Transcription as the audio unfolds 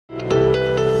Hey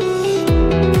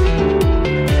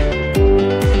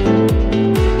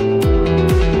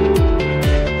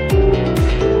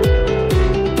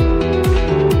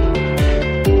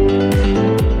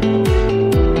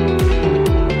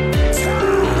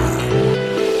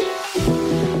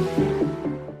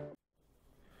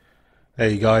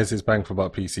guys, it's Bang for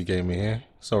Buck PC Gaming here.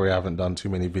 Sorry I haven't done too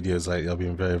many videos lately. I've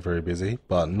been very busy,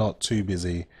 but not too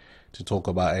busy to talk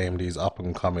about AMD's up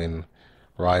and coming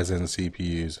Ryzen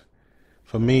CPUs.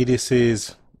 For me, this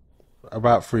is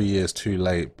about 3 years too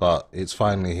late, but it's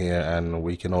finally here and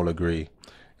we can all agree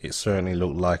it certainly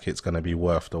looked like it's going to be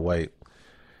worth the wait.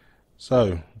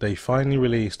 So they finally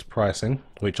released pricing,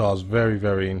 which I was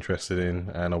very interested in,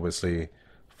 and obviously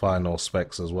final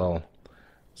specs as well.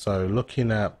 So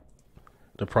looking at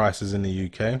the prices in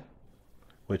the UK,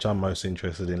 which I'm most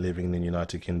interested in, living in the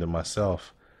United Kingdom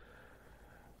myself,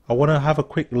 I want to have a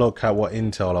quick look at what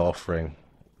Intel are offering.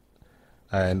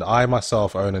 And I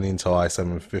myself own an Intel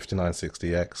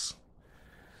i7-5960X,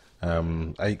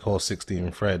 8-core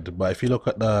 16-thread. But if you look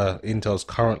at the Intel's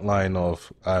current line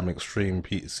of extreme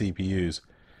CPUs,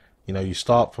 you know, you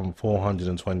start from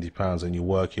 £420 and you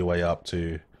work your way up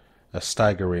to a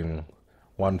staggering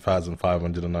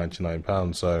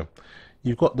 £1,599. So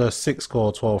you've got the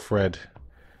 6-core 12-thread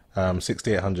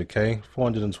 6800K,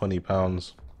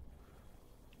 £420.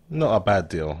 Not a bad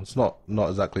deal. It's not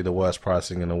exactly the worst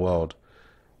pricing in the world,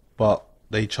 but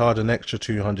they charge an extra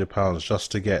 £200 just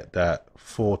to get that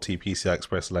 40 PCI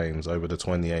Express lanes over the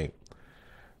 28,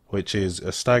 which is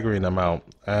a staggering amount.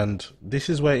 And this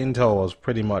is where Intel has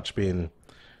pretty much been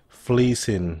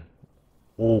fleecing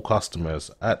all customers.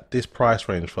 At this price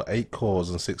range for 8 cores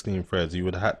and 16 threads, you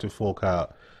would have had to fork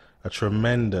out a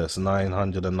tremendous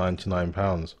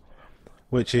 £999,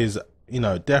 which is, you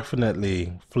know,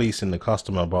 definitely fleecing the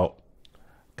customer. But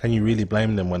can you really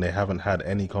blame them when they haven't had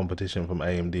any competition from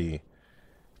AMD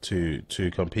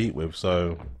to compete with?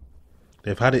 So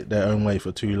they've had it their own way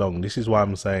for too long. This is why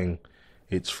I'm saying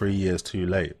it's 3 years too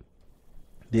late.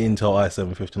 The Intel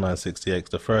i7-5960X,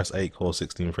 the first 8-core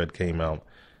 16-thread came out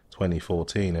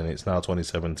 2014, and it's now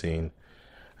 2017,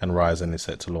 and Ryzen is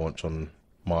set to launch on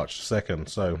March 2nd.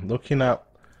 So looking at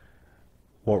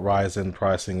what Ryzen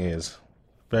pricing is,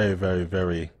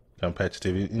 very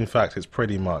competitive. In fact, it's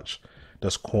pretty much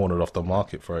just cornered off the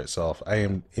market for itself.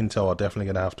 Intel are definitely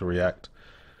going to have to react.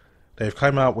 They've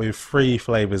come out with 3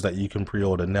 flavors that you can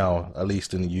pre-order now, at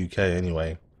least in the UK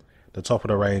anyway. The top of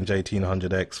the range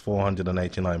 1800X,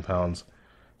 £489.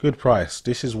 Good price.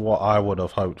 This is what I would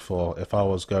have hoped for if I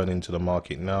was going into the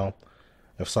market now.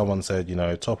 If someone said, you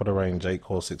know, top of the range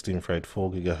 8-core 16-thread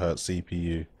 4GHz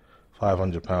CPU,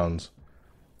 £500,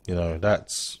 you know,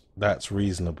 that's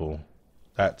reasonable.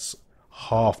 That's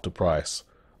half the price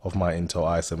of my Intel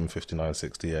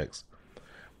i7-5960X.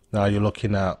 Now you're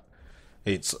looking at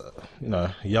its, you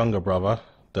know, younger brother,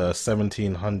 the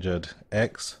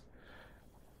 1700X.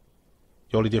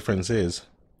 The only difference is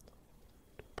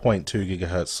 0.2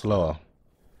 GHz slower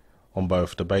on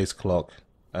both the base clock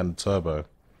and turbo.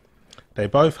 They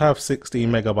both have 16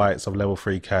 megabytes of level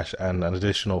 3 cache and an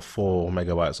additional 4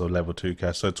 megabytes of level 2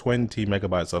 cache, so 20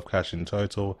 megabytes of cache in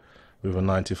total with a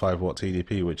 95 watt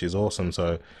TDP, which is awesome.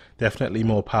 So definitely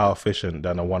more power efficient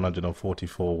than a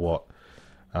 144 watt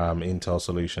Intel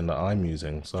solution that I'm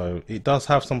using. So it does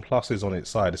have some pluses on its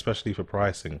side, especially for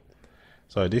pricing.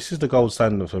 So this is the gold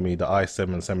standard for me, the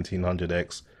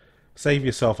i7-1700X. Save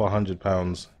yourself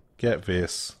 £100, get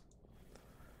this,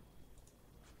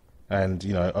 and,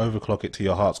 you know, overclock it to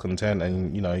your heart's content,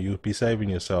 and, you know, you'll be saving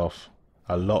yourself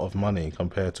a lot of money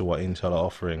compared to what Intel are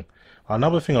offering.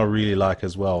 Another thing I really like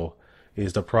as well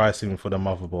is the pricing for the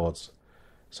motherboards.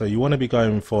 So you want to be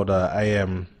going for the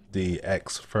AMD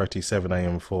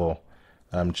X37AM4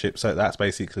 chipset. That's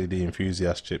basically the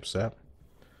enthusiast chipset.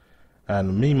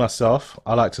 And me myself,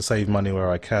 I like to save money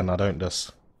where I can. I don't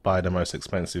just buy the most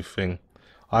expensive thing.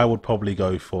 I would probably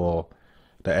go for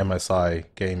the MSI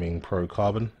Gaming Pro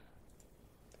Carbon,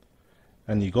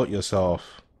 and you got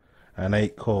yourself an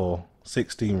 8-core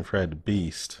 16-thread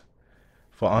beast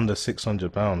for under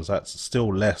 £600. That's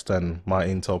still less than my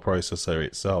Intel processor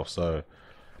itself. So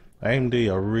AMD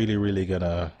are really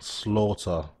gonna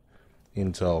slaughter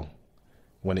Intel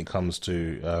when it comes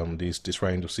to this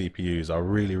range of CPUs. I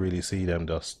really see them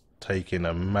just taking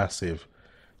a massive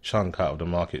chunk out of the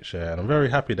market share, and I'm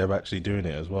very happy they're actually doing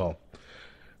it as well.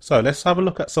 So let's have a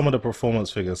look at some of the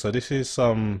performance figures. So this is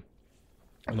an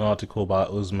article by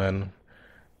Usman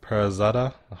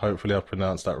Perzada, hopefully I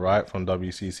pronounced that right, from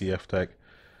WCCF Tech.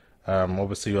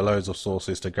 Obviously there are loads of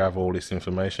sources to gather all this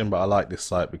information, but I like this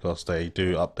site because they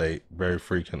do update very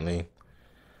frequently.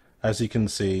 As you can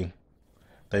see,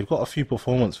 they've got a few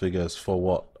performance figures for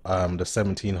what the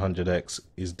 1700X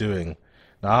is doing.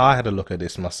 Now I had a look at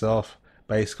this myself.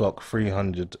 Base clock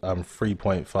 3.5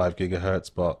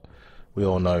 gigahertz, but we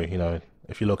all know,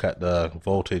 if you look at the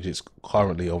voltage, it's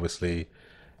currently obviously,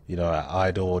 at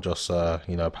idle or just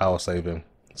power saving.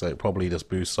 So it probably just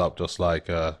boosts up just like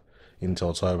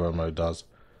Intel Turbo mode does.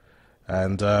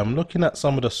 And looking at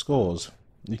some of the scores,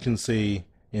 you can see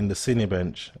in the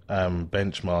Cinebench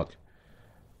benchmark,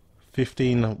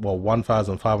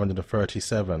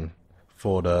 1537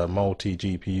 for the multi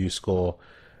GPU score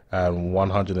and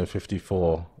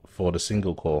 154 for the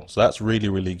single core. So that's really,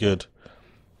 really good.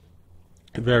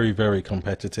 Very, very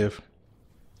competitive.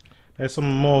 There's some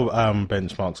more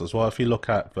benchmarks as well. If you look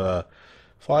at the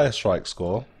Firestrike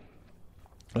score,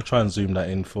 I'll try and zoom that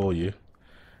in for you.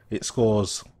 It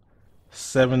scores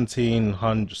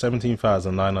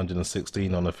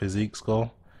 17,916 on the physique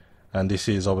score, and this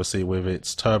is obviously with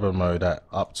its turbo mode at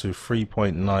up to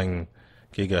 3.9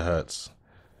 gigahertz.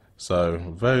 So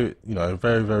very,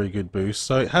 very, very good boost.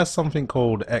 So it has something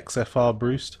called XFR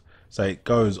boost. So it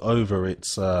goes over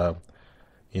its,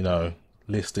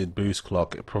 listed boost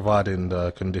clock, providing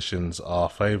the conditions are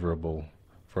favorable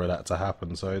for that to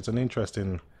happen. So it's an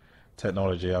interesting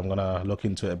technology. I'm gonna look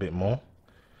into it a bit more.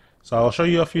 So I'll show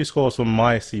you a few scores from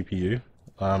my CPU.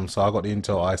 So I got the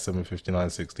Intel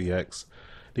i7-5960X.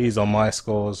 These are my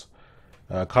scores.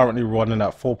 Currently running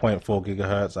at 4.4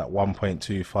 gigahertz at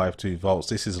 1.252 volts.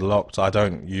 This is locked. I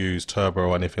don't use turbo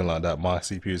or anything like that. My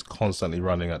CPU is constantly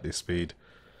running at this speed,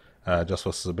 just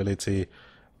for stability.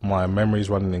 My memory is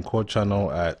running in quad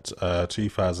channel at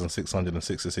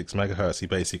 2666 megahertz. He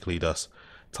basically just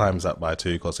times that by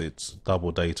 2 because it's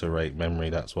double data rate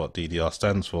memory. That's what DDR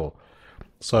stands for.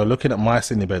 So looking at my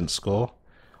Cinebench score,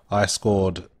 I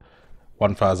scored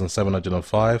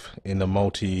 1705 in the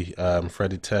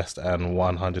multi-threaded test and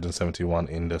 171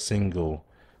 in the single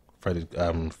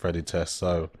threaded test.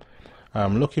 So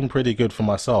looking pretty good for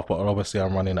myself, but obviously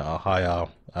I'm running at a higher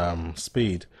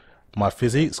speed. My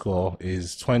physique score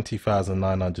is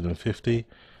 20,950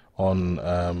 on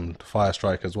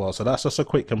Firestrike as well. So that's just a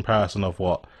quick comparison of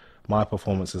what my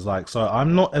performance is like. So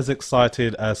I'm not as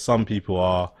excited as some people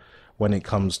are when it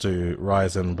comes to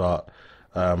Ryzen, but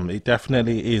it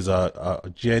definitely is a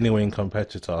genuine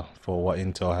competitor for what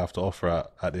Intel have to offer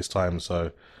at this time.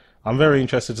 So I'm very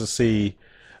interested to see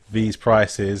these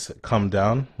prices come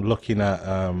down. Looking at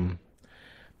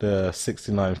the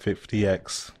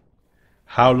 6950X,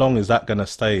 how long is that going to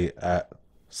stay at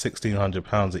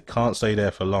 £1,600? It can't stay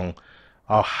there for long.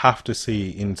 I'll have to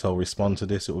see Intel respond to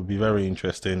this. It would be very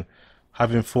interesting.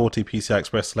 Having 40 PCI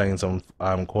Express lanes on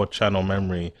quad channel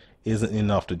memory isn't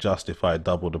enough to justify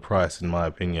double the price, in my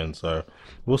opinion. So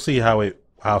we'll see how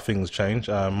things change.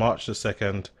 March the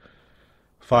 2nd,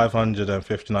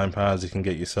 £559, you can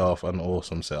get yourself an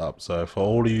awesome setup. So for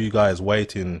all of you guys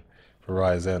waiting for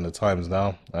Ryzen, the time's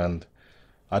now. And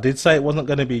I did say it wasn't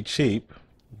going to be cheap,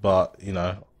 but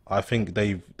I think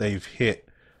they've hit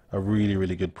a really,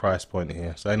 really good price point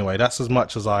here. So anyway, that's as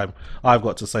much as I've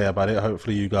got to say about it.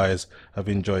 Hopefully you guys have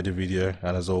enjoyed the video,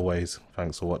 and as always,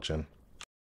 thanks for watching.